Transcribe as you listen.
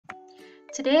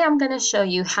Today I'm going to show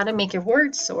you how to make a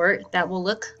word sort that will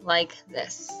look like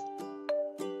this.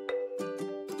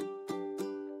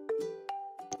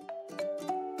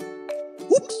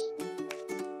 Whoops.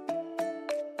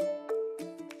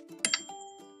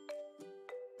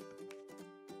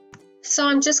 So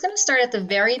I'm just going to start at the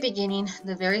very beginning,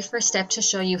 the very first step to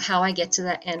show you how I get to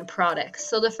that end product.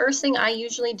 So the first thing I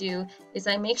usually do is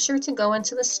I make sure to go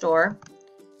into the store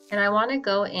and I want to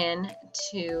go in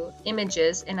to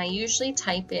images and I usually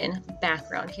type in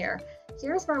background here.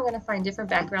 Here's where I'm going to find different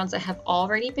backgrounds that have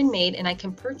already been made and I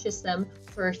can purchase them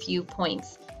for a few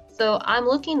points. So I'm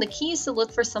looking, the key is to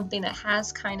look for something that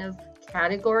has kind of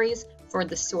categories for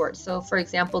the sort. So for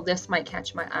example, this might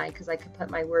catch my eye because I could put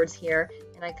my words here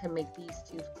and I can make these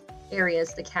two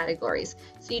areas the categories.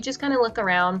 So you just kind of look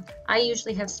around. I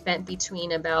usually have spent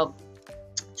between about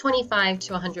 25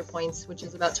 to 100 points, which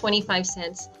is about 25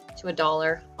 cents to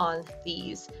 $1 on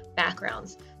these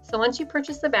backgrounds. So once you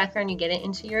purchase the background, you get it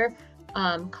into your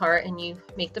cart and you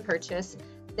make the purchase.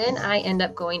 Then I end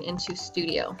up going into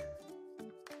Studio.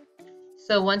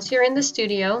 So once you're in the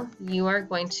Studio, you are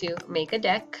going to make a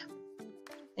deck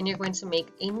and you're going to make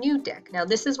a new deck. Now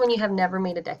this is when you have never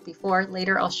made a deck before.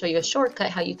 Later I'll show you a shortcut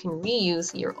how you can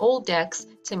reuse your old decks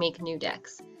to make new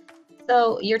decks.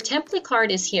 So your template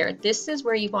card is here. This is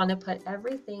where you want to put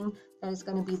everything that is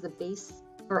going to be the base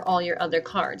for all your other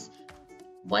cards.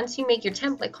 Once you make your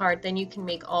template card, then you can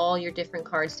make all your different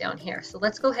cards down here. So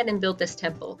let's go ahead and build this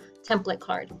template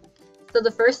card. So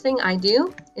the first thing I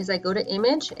do is I go to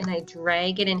image and I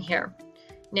drag it in here.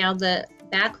 Now the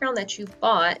background that you've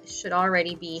bought should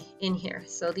already be in here.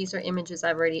 So these are images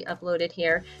I've already uploaded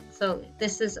here. So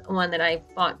this is one that I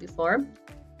bought before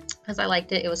because I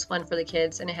liked it. It was fun for the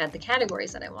kids and it had the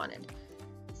categories that I wanted.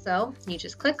 So you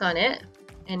just click on it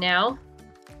and now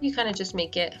you kind of just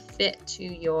make it fit to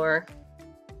your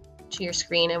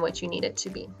screen and what you need it to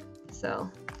be. So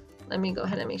let me go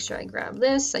ahead and make sure I grab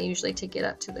this. I usually take it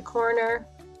up to the corner,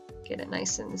 get it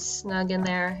nice and snug in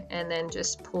there, and then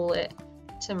just pull it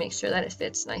to make sure that it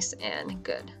fits nice and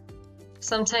good.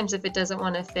 Sometimes if it doesn't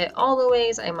want to fit all the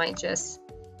ways, I might just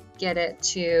get it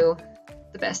to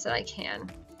the best that I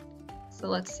can. So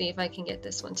let's see if I can get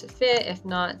this one to fit. If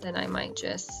not, then I might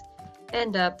just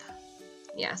end up,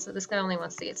 yeah, so this guy only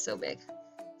wants to get so big.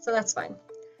 So that's fine.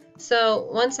 So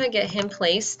once I get him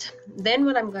placed, then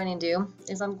what I'm going to do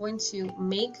is I'm going to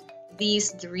make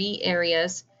these three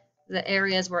areas the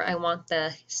areas where I want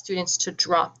the students to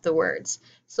drop the words.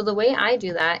 So the way I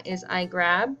do that is I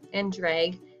grab and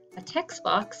drag a text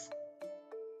box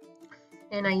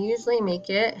and I usually make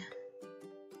it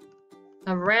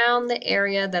around the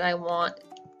area that I want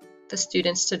the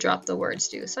students to drop the words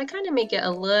to. So I kind of make it a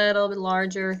little bit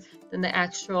larger than the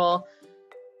actual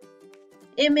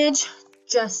image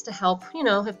just to help, you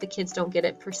know, if the kids don't get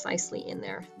it precisely in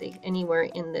there, anywhere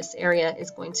in this area is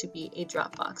going to be a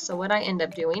drop box. So what I end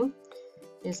up doing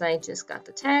is I just got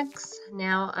the text.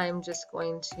 Now I'm just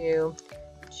going to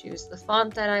choose the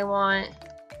font that I want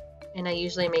and I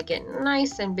usually make it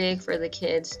nice and big for the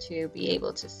kids to be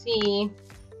able to see.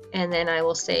 And then I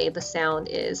will say the sound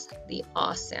is the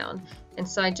ah sound. And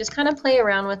so I just kind of play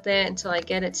around with it until I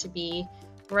get it to be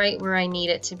right where I need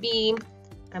it to be.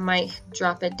 I might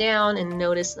drop it down and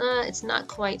notice it's not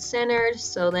quite centered.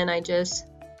 So then I just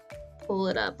pull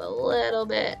it up a little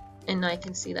bit and I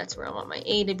can see that's where I want my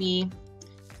A to be.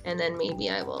 And then maybe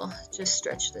I will just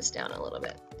stretch this down a little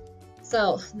bit.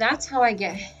 So that's how I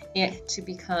get it to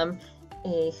become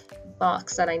a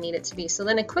box that I need it to be. So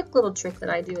then a quick little trick that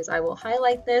I do is I will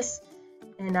highlight this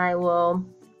and I will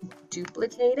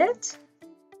duplicate it.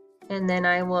 And then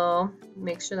I will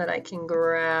make sure that I can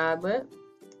grab it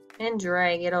and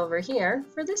drag it over here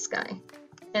for this guy.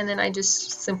 And then I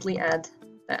just simply add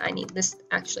that I need this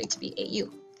actually to be AU.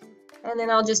 And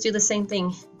then I'll just do the same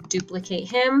thing, duplicate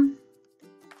him,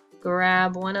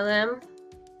 grab one of them,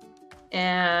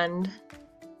 and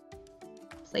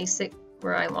place it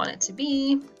where I want it to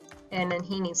be. And then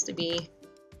he needs to be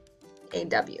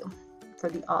AW for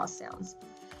the ah sounds.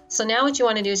 So now what you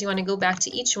want to do is you want to go back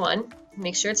to each one,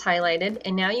 make sure it's highlighted,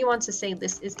 and now you want to say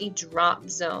this is a drop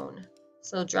zone.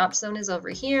 So drop zone is over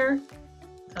here,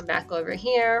 come back over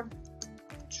here,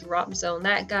 drop zone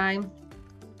that guy,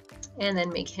 and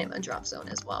then make him a drop zone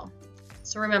as well.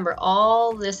 So remember,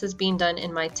 all this is being done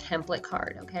in my template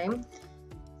card, okay?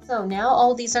 So now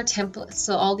all these are templates,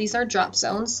 so all these are drop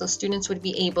zones, so students would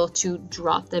be able to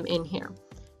drop them in here.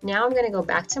 Now I'm going to go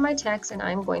back to my text and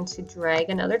I'm going to drag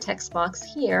another text box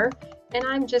here, and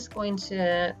I'm just going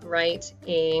to write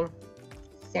a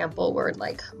sample word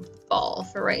like ball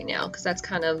for right now because that's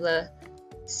kind of the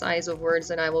size of words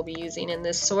that I will be using in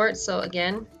this sort. So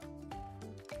again,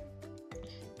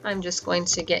 I'm just going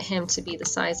to get him to be the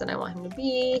size that I want him to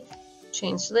be.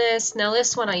 Change this. Now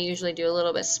this one I usually do a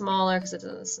little bit smaller because it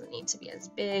doesn't need to be as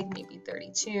big. Maybe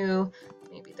 32,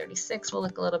 maybe 36 will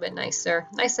look a little bit nicer.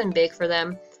 Nice and big for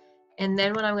them. And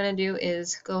then what I'm going to do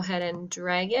is go ahead and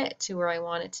drag it to where I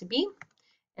want it to be.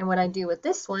 And what I do with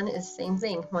this one is same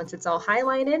thing. Once it's all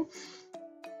highlighted,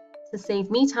 to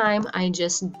save me time, I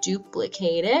just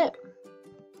duplicate it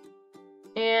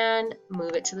and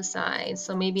move it to the side.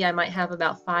 So maybe I might have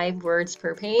about 5 words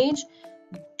per page.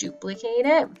 Duplicate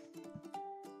it.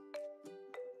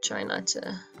 Try not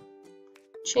to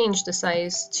change the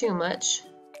size too much.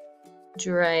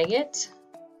 Drag it.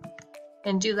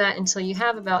 And do that until you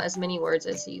have about as many words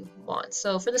as you want.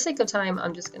 So for the sake of time,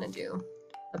 I'm just going to do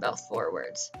about 4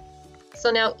 words. So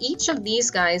now each of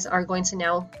these guys are going to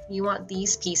now, you want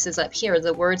these pieces up here,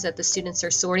 the words that the students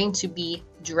are sorting, to be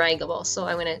draggable. So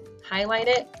I'm going to highlight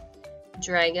it,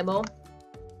 draggable,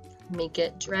 make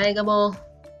it draggable,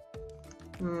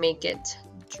 make it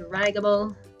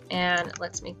draggable, and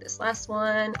let's make this last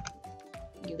one.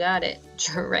 You got it,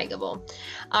 draggable.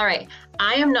 All right,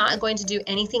 I am not going to do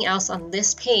anything else on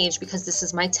this page because this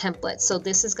is my template. So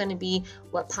this is going to be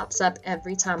what pops up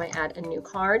every time I add a new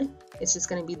card. It's just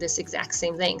going to be this exact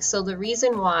same thing. So the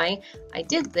reason why I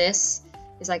did this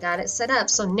is I got it set up.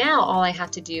 So now all I have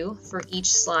to do for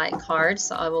each slide card,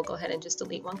 so I will go ahead and just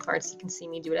delete one card so you can see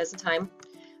me do it as a time.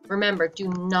 Remember, do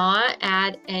not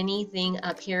add anything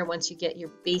up here once you get your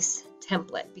base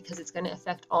template because it's going to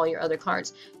affect all your other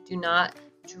cards. Do not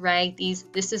drag these.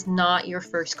 This is not your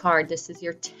first card. This is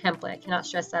your template. I cannot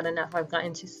stress that enough. I've gotten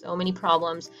into so many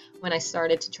problems when I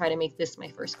started to try to make this my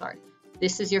first card.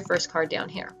 This is your first card down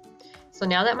here. So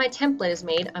now that my template is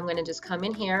made, I'm going to just come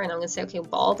in here and I'm going to say, okay,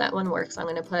 ball, that one works. I'm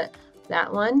going to put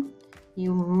that one.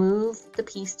 You move the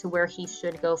piece to where he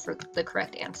should go for the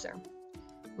correct answer.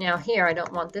 Now here, I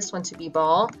don't want this one to be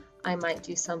ball. I might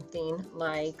do something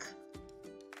like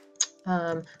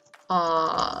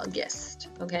August,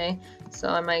 okay? So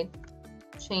I might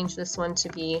change this one to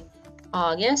be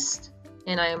August,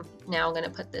 and I am now going to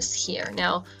put this here.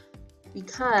 Now,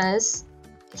 because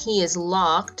he is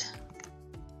locked,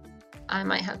 I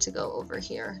might have to go over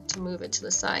here to move it to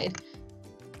the side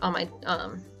on my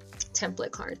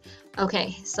template card.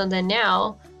 Okay, so then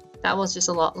now, that was just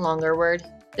a lot longer word.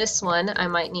 This one, I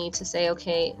might need to say,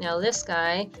 okay, now this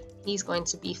guy, he's going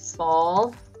to be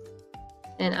fall,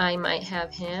 and I might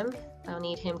have him, I'll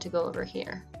need him to go over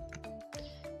here.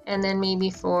 And then maybe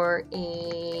for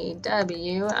a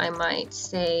W, I might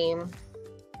say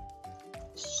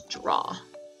straw.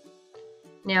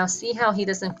 Now see how he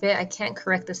doesn't fit? I can't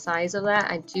correct the size of that.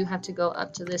 I do have to go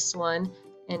up to this one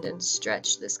and then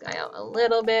stretch this guy out a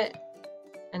little bit.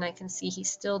 And I can see he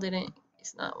still didn't,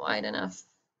 it's not wide enough.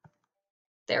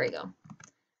 There we go.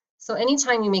 So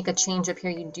anytime you make a change up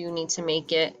here, you do need to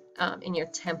make it in your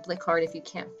template card if you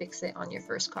can't fix it on your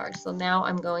first card. So now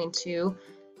I'm going to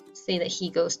say that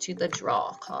he goes to the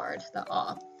draw card, the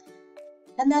aw.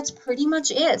 And that's pretty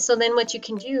much it. So then what you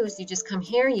can do is you just come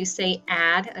here, you say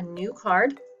add a new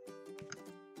card.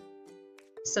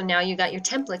 So now you got your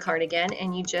template card again,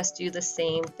 and you just do the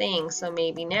same thing. So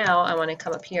maybe now I want to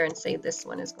come up here and say this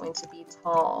one is going to be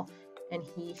tall, and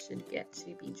he should get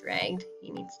to be dragged.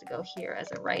 He needs to go here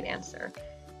as a right answer.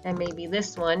 And maybe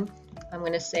this one, I'm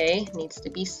going to say needs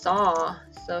to be saw.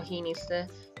 So he needs to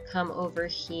come over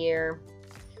here.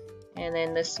 And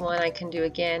then this one I can do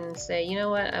again and say, you know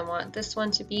what, I want this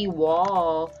one to be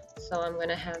wall. So I'm going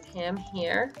to have him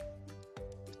here.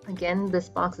 Again, this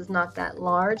box is not that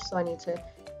large, so I need to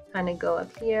kind of go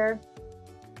up here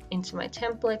into my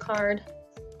template card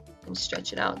and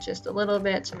stretch it out just a little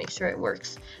bit to make sure it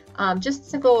works. Just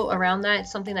to go around that,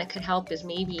 something that could help is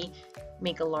maybe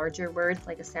make a larger word,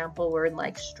 like a sample word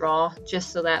like straw,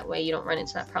 just so that way you don't run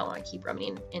into that problem I keep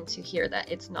running into here, that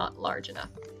it's not large enough.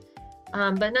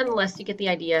 But nonetheless, you get the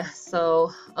idea.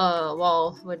 So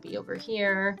wall would be over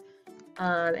here.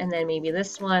 And then maybe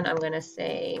this one, I'm going to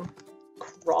say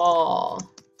crawl.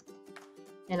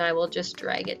 And I will just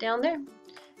drag it down there.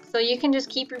 So you can just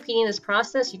keep repeating this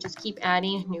process. You just keep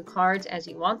adding new cards as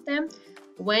you want them.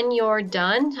 When you're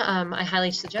done, I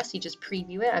highly suggest you just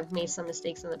preview it. I've made some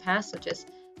mistakes in the past, so just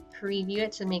preview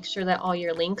it to make sure that all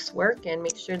your links work and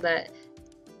make sure that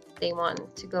they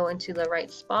want to go into the right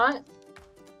spot.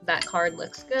 That card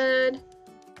looks good.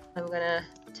 I'm gonna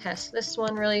test this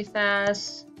one really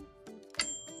fast.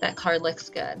 That card looks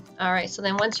good. All right, so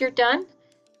then once you're done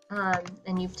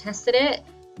and you've tested it,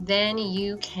 then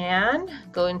you can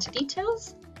go into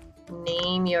details,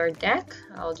 name your deck.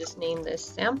 I'll just name this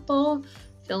sample,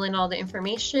 fill in all the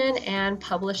information, and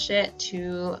publish it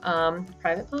to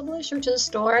private publish or to the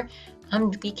store.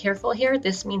 Be careful here.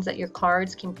 This means that your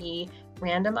cards can be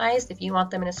randomized. If you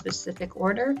want them in a specific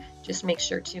order, just make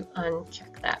sure to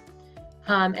uncheck that.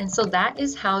 And so that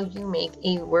is how you make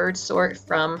a word sort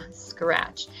from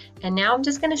scratch. And now I'm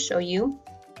just going to show you,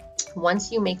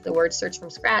 once you make the word search from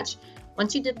scratch,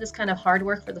 once you did this kind of hard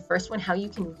work for the first one, how you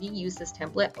can reuse this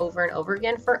template over and over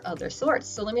again for other sorts.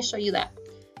 So let me show you that.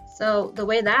 So the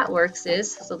way that works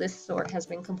is, so this sort has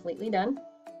been completely done.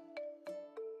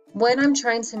 When I'm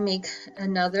trying to make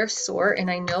another sort, and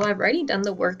I know I've already done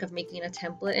the work of making a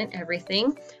template and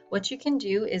everything, what you can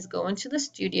do is go into the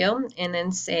studio and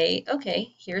then say, okay,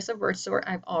 here's a word sort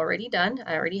I've already done.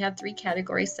 I already have 3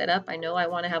 categories set up. I know I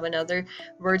want to have another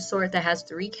word sort that has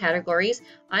 3 categories.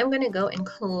 I'm going to go and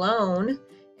clone,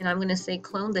 and I'm going to say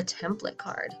clone the template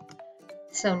card.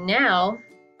 So now,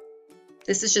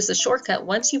 this is just a shortcut.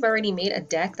 Once you've already made a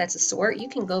deck that's a sort, you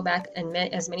can go back and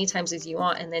as many times as you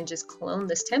want and then just clone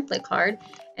this template card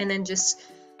and then just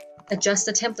adjust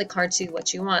the template card to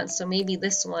what you want. So maybe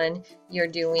this one you're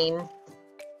doing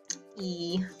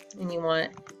E and you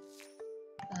want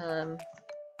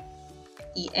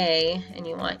EA and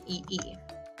you want EE.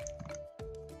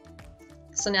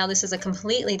 So now this is a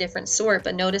completely different sort,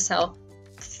 but notice how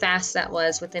fast that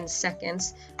was. Within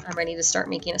seconds, I'm ready to start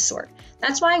making a sort.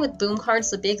 That's why with Boom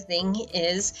cards, the big thing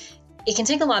is it can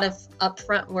take a lot of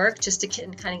upfront work just to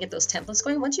kind of get those templates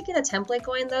going. Once you get a template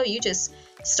going though, you just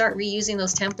start reusing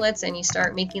those templates and you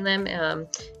start making them,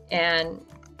 and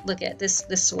look at this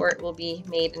sort will be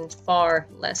made in far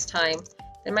less time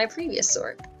than my previous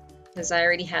sort because I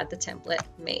already had the template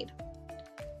made.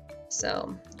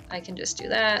 So I can just do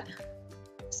that.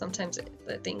 Sometimes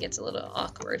the thing gets a little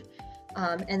awkward.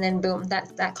 And then boom,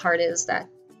 that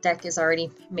deck is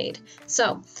already made.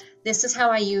 So this is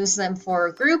how I use them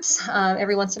for groups.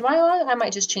 Every once in a while, I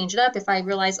might just change it up. If I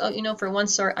realize, oh, you know, for one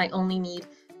sort, I only need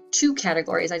 2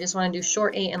 categories. I just want to do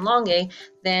short A and long A.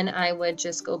 Then I would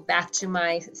just go back to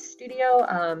my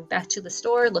studio, back to the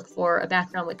store, look for a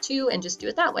background with 2 and just do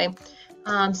it that way.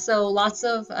 So lots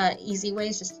of easy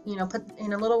ways, just, you know, put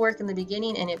in a little work in the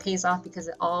beginning and it pays off because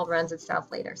it all runs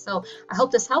itself later. So I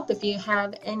hope this helped. If you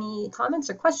have any comments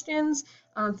or questions,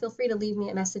 feel free to leave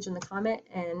me a message in the comment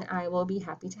and I will be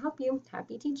happy to help you.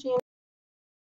 Happy teaching.